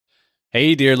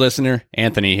Hey, dear listener,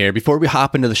 Anthony here. Before we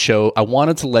hop into the show, I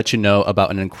wanted to let you know about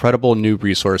an incredible new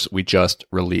resource we just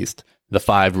released, The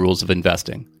 5 Rules of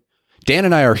Investing. Dan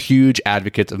and I are huge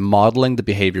advocates of modeling the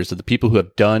behaviors of the people who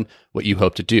have done what you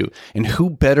hope to do. And who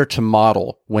better to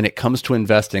model when it comes to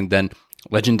investing than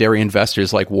legendary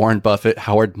investors like Warren Buffett,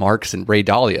 Howard Marks, and Ray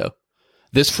Dalio?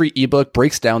 This free ebook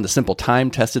breaks down the simple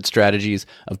time-tested strategies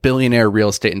of billionaire real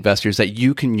estate investors that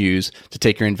you can use to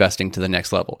take your investing to the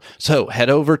next level. So head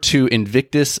over to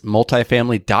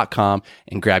invictusmultifamily.com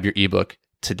and grab your ebook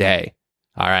today.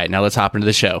 All right, now let's hop into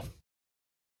the show.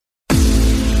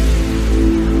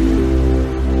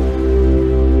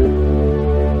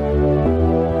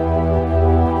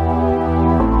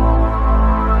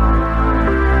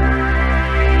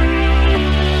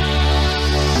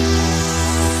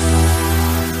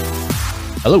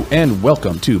 Hello and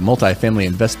welcome to Multifamily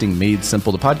Investing Made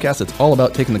Simple, the podcast that's all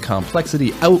about taking the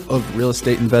complexity out of real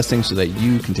estate investing so that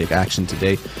you can take action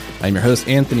today. I'm your host,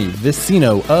 Anthony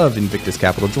Vicino of Invictus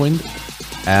Capital, joined,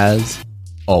 as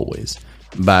always,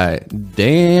 by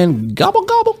Dan Gobble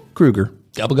Gobble Kruger.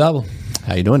 Gobble gobble.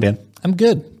 How you doing, Dan? I'm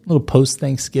good. A little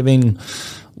post-Thanksgiving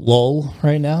lull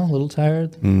right now. A little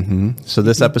tired. So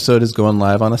this episode is going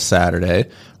live on a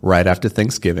Saturday, right after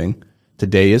Thanksgiving.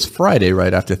 Today is Friday,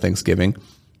 right after Thanksgiving,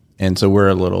 and so we're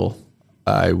a little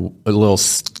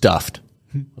stuffed,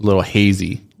 a little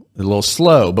hazy, a little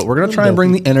slow. But we're going to try and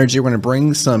bring the energy. We're going to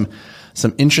bring some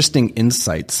interesting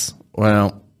insights.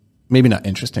 Well, maybe not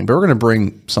interesting, but we're going to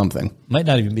bring something. Might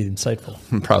not even be insightful.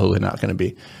 Probably not going to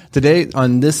be. Today,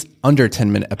 on this under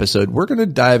 10-minute episode, we're going to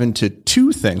dive into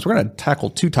two things. We're going to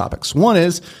tackle two topics. One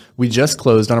is we just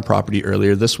closed on a property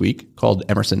earlier this week called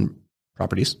Emerson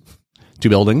Properties. 2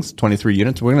 buildings, 23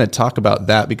 units. We're going to talk about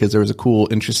that because there was a cool,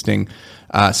 interesting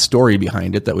story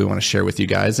behind it that we want to share with you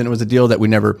guys. And it was a deal that we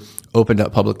never opened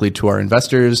up publicly to our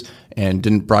investors and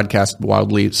didn't broadcast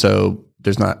wildly. So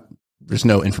there's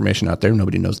no information out there.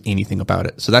 Nobody knows anything about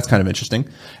it. So that's kind of interesting.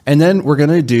 And then we're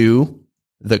going to do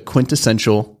the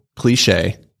quintessential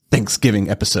cliche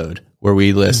Thanksgiving episode where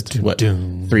we list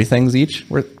 3 things each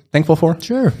we're thankful for?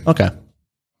 Sure. Okay.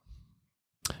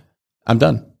 I'm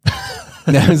done.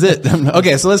 That was it.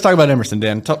 Okay, so let's talk about Emerson,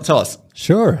 Dan. Tell us.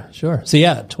 Sure. So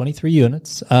yeah, 23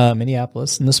 units,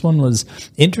 Minneapolis. And this one was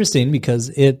interesting because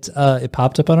it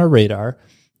popped up on our radar.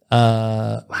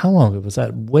 How long ago was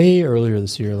that? Way earlier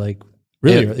this year, like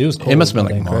really early. It was cold. It must have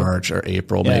been like March or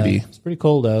April, maybe. It's pretty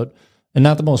cold out. And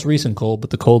not the most recent cold,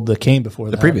 but the cold that came before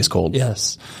the previous cold.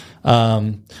 Yes.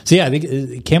 So yeah, I think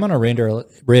it came on our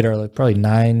radar like probably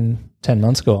 9-10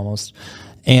 months ago almost.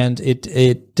 And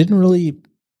it didn't really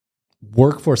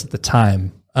work for us at the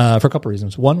time for a couple of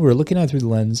reasons. One, we were looking at it through the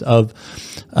lens of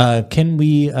can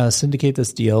we syndicate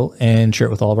this deal and share it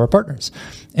with all of our partners?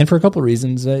 And for a couple of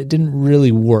reasons, it didn't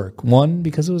really work. One,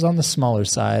 because it was on the smaller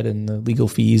side and the legal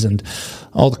fees and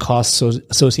all the costs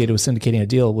associated with syndicating a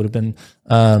deal would have been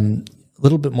a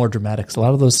little bit more dramatic. So a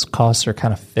lot of those costs are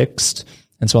kind of fixed.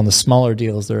 And so on the smaller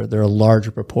deals, they're a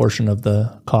larger proportion of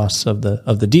the costs of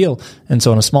the deal. And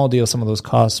so on a small deal, some of those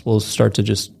costs will start to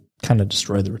just kind of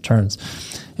destroy the returns.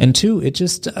 And two, it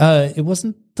just it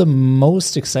wasn't the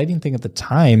most exciting thing at the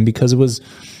time because it was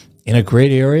in a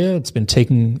great area. It's been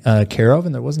taken care of,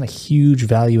 and there wasn't a huge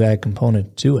value add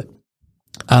component to it.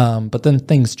 But then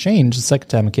things changed the second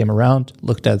time it came around,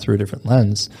 looked at it through a different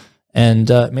lens,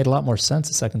 and it made a lot more sense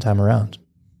the second time around.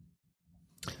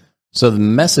 So the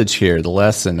message here, the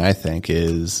lesson, I think,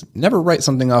 is never write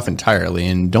something off entirely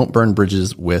and don't burn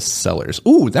bridges with sellers.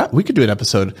 Ooh, that we could do an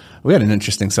episode. We had an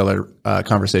interesting seller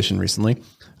conversation recently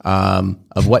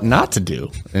of what not to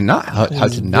do and not how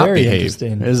to not behave.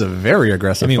 It was a very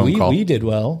aggressive phone call. We did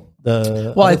well.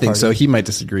 I think so. He might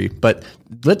disagree, but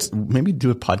let's maybe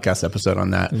do a podcast episode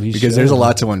on that because there's a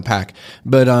lot to unpack.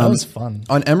 But that was fun.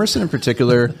 On Emerson in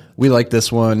particular, we like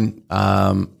this one.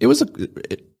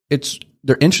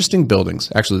 They're interesting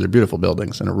buildings. Actually, they're beautiful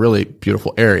buildings in a really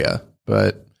beautiful area.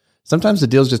 But sometimes the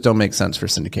deals just don't make sense for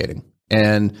syndicating.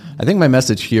 And I think my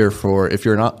message here for if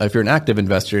you're an active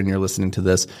investor and you're listening to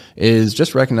this is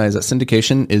just recognize that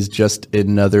syndication is just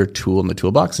another tool in the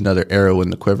toolbox, another arrow in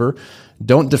the quiver.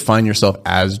 Don't define yourself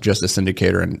as just a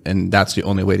syndicator and that's the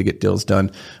only way to get deals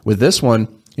done. With this one,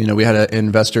 we had an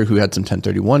investor who had some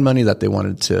 1031 money that they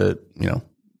wanted to,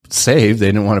 save. They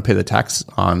didn't want to pay the tax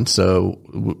on. So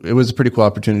it was a pretty cool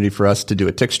opportunity for us to do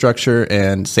a TIC structure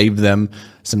and save them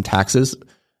some taxes.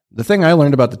 The thing I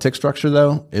learned about the TIC structure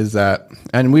though, is that,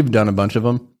 and we've done a bunch of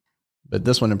them, but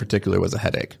this one in particular was a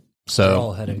headache. So they're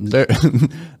all headaches.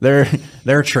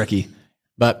 They're tricky,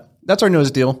 but that's our nose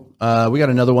deal. We got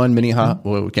another one, Minnehaha.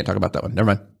 Well, we can't talk about that one. Never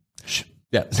mind. Shh.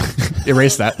 Yeah,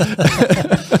 erase that.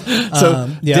 So our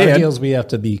Dan, deals we have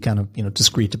to be kind of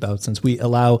discreet about, since we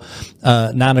allow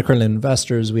non-accredited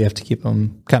investors. We have to keep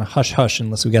them kind of hush hush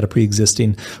unless we got a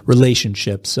pre-existing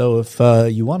relationship. So if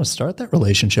you want to start that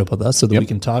relationship with us, so that we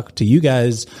can talk to you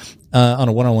guys on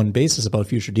a one-on-one basis about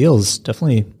future deals,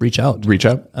 definitely reach out.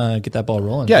 Get that ball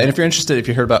rolling. Yeah, and if you're interested, if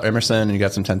you heard about Emerson and you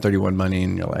got some 1031 money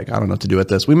and you're like, I don't know what to do with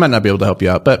this, we might not be able to help you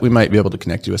out, but we might be able to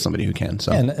connect you with somebody who can.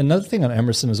 So, and another thing on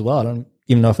Emerson as well, I don't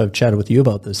even know if I've chatted with you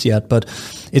about this yet, but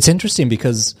it's interesting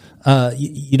because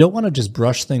you don't want to just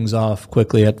brush things off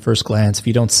quickly at first glance if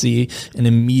you don't see an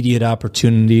immediate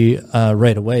opportunity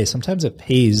right away. Sometimes it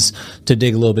pays to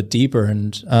dig a little bit deeper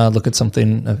and look at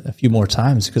something a few more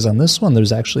times, because on this one,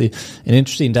 there's actually an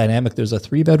interesting dynamic. There's a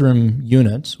 3-bedroom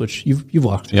unit, which you've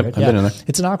walked through. Yep, right? I've been in there.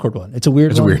 It's an awkward one. It's a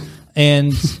weird one.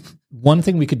 And one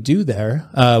thing we could do there,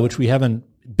 which we haven't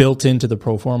built into the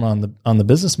pro forma on the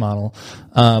business model,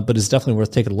 but is definitely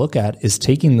worth taking a look at, is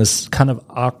taking this kind of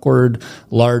awkward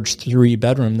large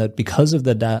 3-bedroom that, because of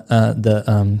the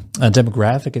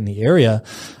demographic in the area,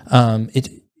 it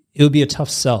would be a tough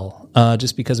sell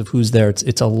just because of who's there.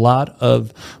 It's a lot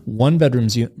of one bedroom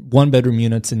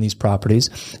units in these properties,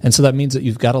 and so that means that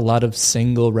you've got a lot of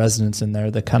single residents in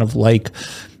there that kind of like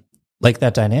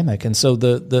that dynamic. And so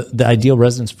the ideal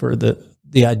residence for the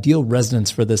ideal residence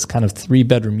for this kind of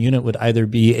 3-bedroom unit would either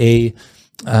be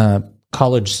a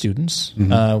college students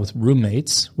with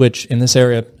roommates, which in this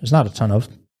area there's not a ton of,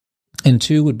 and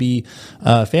 2 would be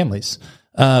families,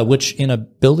 which in a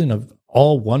building of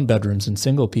all 1-bedrooms and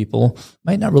single people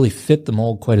might not really fit the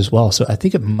mold quite as well. So I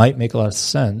think it might make a lot of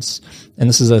sense, and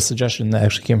this is a suggestion that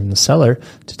actually came from the seller,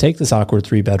 to take this awkward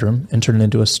 3-bedroom and turn it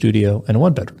into a studio and a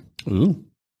 1-bedroom. Ooh.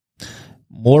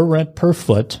 More rent per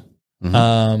foot.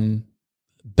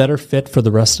 Better fit for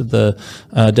the rest of the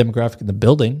demographic in the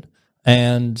building,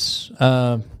 and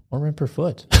more rent per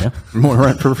foot. Yeah, more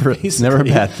rent per foot. It's never a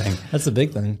bad thing. That's the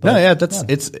big thing. But,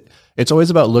 it's always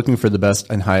about looking for the best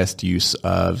and highest use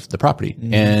of the property.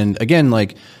 And again,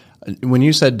 like when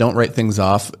you said don't write things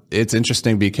off, it's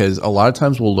interesting because a lot of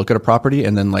times we'll look at a property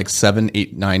and then like 7,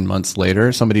 8, 9 months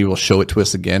later, somebody will show it to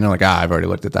us again. And like, I've already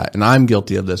looked at that. And I'm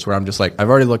guilty of this, where I'm just like, I've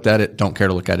already looked at it. Don't care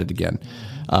to look at it again.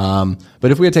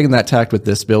 But if we had taken that tact with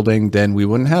this building, then we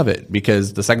wouldn't have it,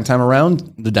 because the second time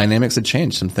around, the dynamics had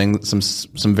changed.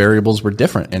 Some variables were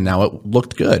different, and now it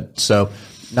looked good. So,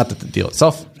 not that the deal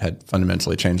itself had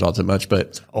fundamentally changed all too much,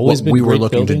 but what we were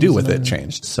looking to do with it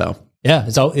changed. So, yeah,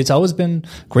 it's always been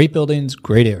great buildings,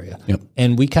 great area. Yep.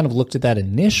 And we kind of looked at that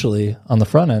initially on the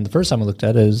front end. The first time we looked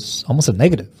at it is almost a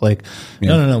negative. Like,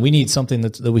 no, we need something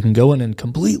that we can go in and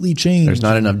completely change. There's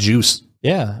not enough juice.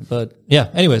 Yeah, but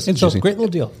anyways, so great little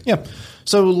deal. Yeah.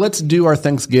 So let's do our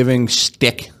Thanksgiving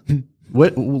shtick.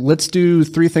 Let's do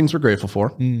 3 things we're grateful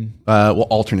for. We'll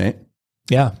alternate.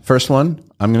 Yeah. First one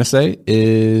I'm going to say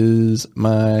is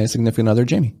my significant other,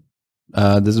 Jamie.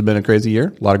 This has been a crazy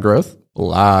year. A lot of growth.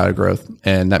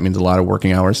 And that means a lot of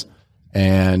working hours.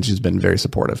 And she's been very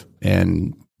supportive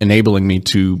and enabling me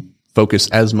to focus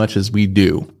as much as we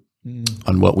do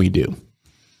on what we do.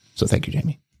 So thank you,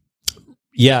 Jamie.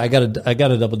 Yeah, I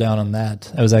gotta double down on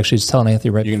that. I was actually just telling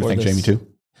Anthony right before this. You're going to thank Jamie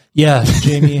too? Yeah,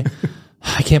 Jamie.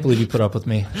 I can't believe you put up with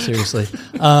me. Seriously.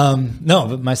 No,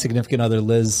 but my significant other,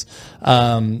 Liz,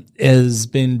 has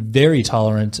been very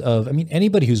tolerant of,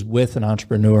 anybody who's with an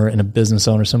entrepreneur and a business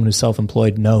owner, someone who's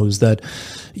self-employed, knows that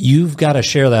you've got to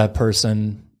share that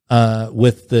person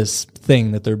with this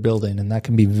thing that they're building. And that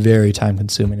can be very time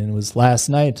consuming. And it was last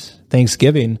night,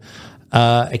 Thanksgiving,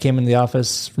 I came into the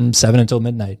office from 7 until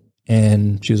midnight,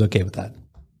 and she was okay with that.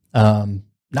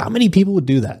 Not many people would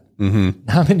do that.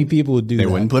 Not many people would do that. They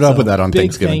wouldn't put up with that on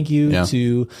Thanksgiving. Thank you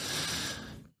to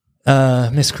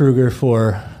Miss Kruger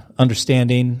for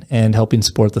understanding and helping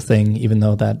support the thing, even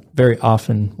though that very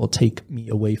often will take me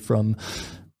away from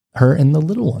her and the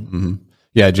little one.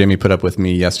 Yeah, Jamie put up with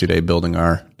me yesterday building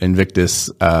our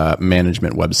Invictus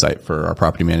management website for our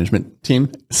property management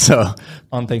team. So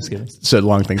on Thanksgiving. So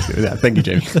long Thanksgiving. Yeah, thank you,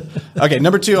 Jamie. Okay,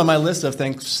 number 2 on my list of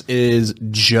thanks is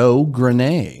Joe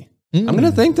Grenay. I'm going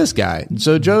to thank this guy.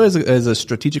 So Joe is a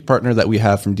strategic partner that we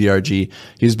have from DRG.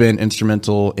 He's been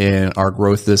instrumental in our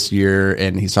growth this year,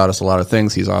 and he's taught us a lot of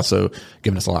things. He's also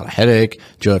given us a lot of headache.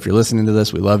 Joe, if you're listening to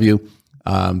this, we love you.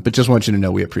 But just want you to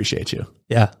know we appreciate you.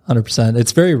 Yeah, 100%.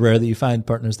 It's very rare that you find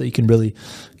partners that you can really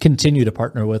continue to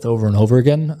partner with over and over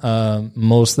again.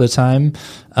 Most of the time,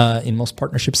 in most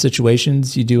partnership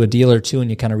situations, you do a deal or two and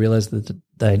you kind of realize that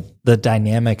the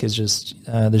dynamic is just,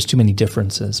 there's too many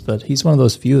differences. But he's one of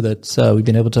those few that we've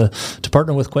been able to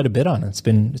partner with quite a bit on. It's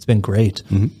been great.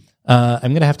 I'm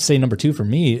going to have to say number 2 for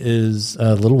me is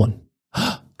a little one.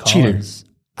 Cheaters.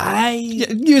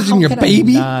 Using how your could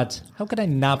baby? How could I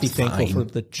not be thankful for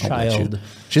the child?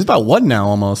 She's about what now?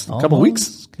 Almost a couple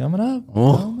weeks. Coming up.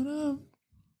 Oh. Coming up.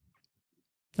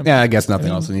 Yeah, I guess nothing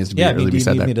else needs to be really do be you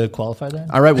said need there. me to qualify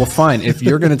that? All right, well, fine. If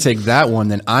you're going to take that one,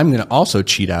 then I'm going to also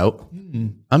cheat out.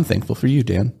 I'm thankful for you,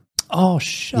 Dan. Oh,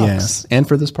 shucks. Yes, and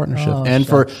for this partnership, Oh, and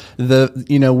for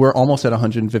we're almost at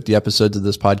 150 episodes of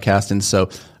this podcast, and so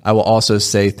I will also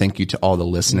say thank you to all the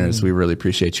listeners. We really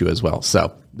appreciate you as well.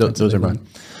 So those are mine.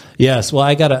 Yes. Well,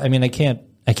 I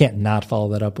can't not follow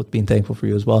that up with being thankful for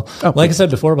you as well. Oh, like I said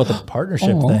before about the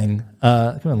partnership thing.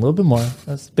 Come on, a little bit more.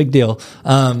 That's a big deal.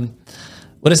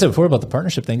 What I said before about the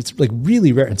partnership thing, it's like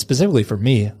really rare. And specifically for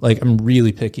me, like I'm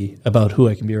really picky about who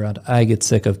I can be around. I get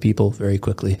sick of people very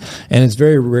quickly. And it's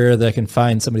very rare that I can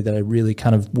find somebody that I really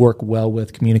kind of work well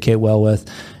with, communicate well with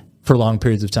for long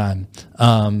periods of time.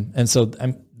 And so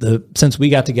since we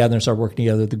got together and started working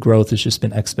together, the growth has just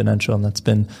been exponential, and that's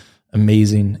been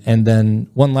amazing. And then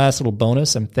one last little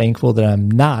bonus, I'm thankful that I'm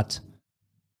not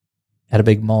at a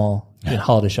big mall in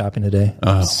holiday shopping today.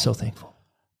 I'm so thankful.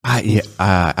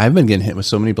 I've been getting hit with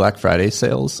so many Black Friday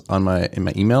sales in my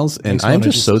emails, and I'm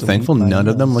just so thankful none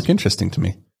of them look interesting to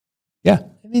me. Yeah.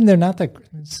 I mean, they're not that,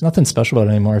 it's nothing special about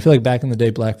it anymore. I feel like back in the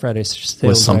day, Black Friday sales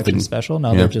was something special.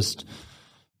 Now they're just,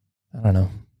 I don't know.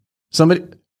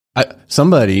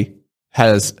 Somebody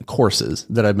has courses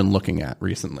that I've been looking at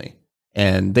recently,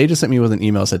 and they just sent me with an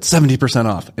email that said 70%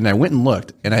 off. And I went and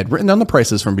looked, and I had written down the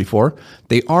prices from before.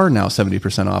 They are now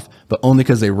 70% off, but only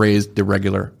because they raised the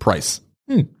regular price.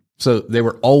 So they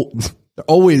were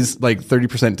always like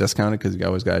 30% discounted because you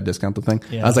always got to discount the thing.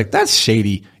 Yeah. I was like, that's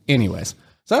shady. Anyways,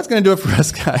 so that's going to do it for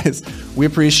us, guys. We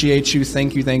appreciate you.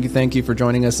 Thank you for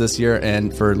joining us this year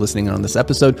and for listening on this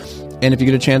episode. And if you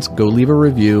get a chance, go leave a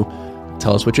review.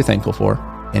 Tell us what you're thankful for,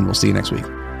 and we'll see you next week.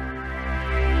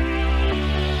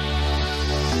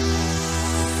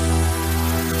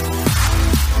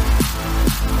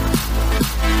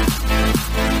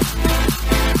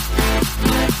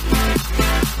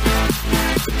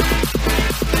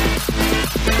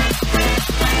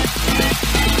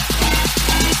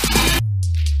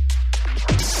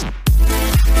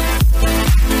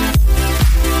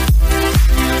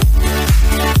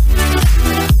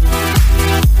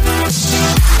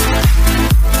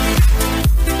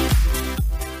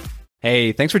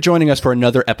 Hey, thanks for joining us for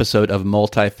another episode of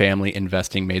Multifamily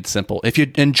Investing Made Simple. If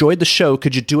you enjoyed the show,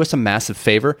 could you do us a massive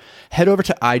favor? Head over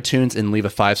to iTunes and leave a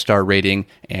 5-star rating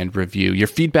and review. Your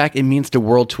feedback, it means the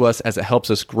world to us as it helps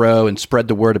us grow and spread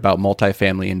the word about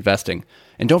multifamily investing.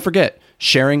 And don't forget,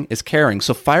 sharing is caring.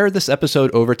 So fire this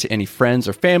episode over to any friends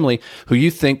or family who you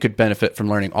think could benefit from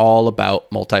learning all about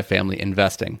multifamily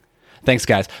investing. Thanks,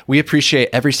 guys. We appreciate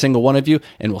every single one of you,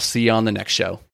 and we'll see you on the next show.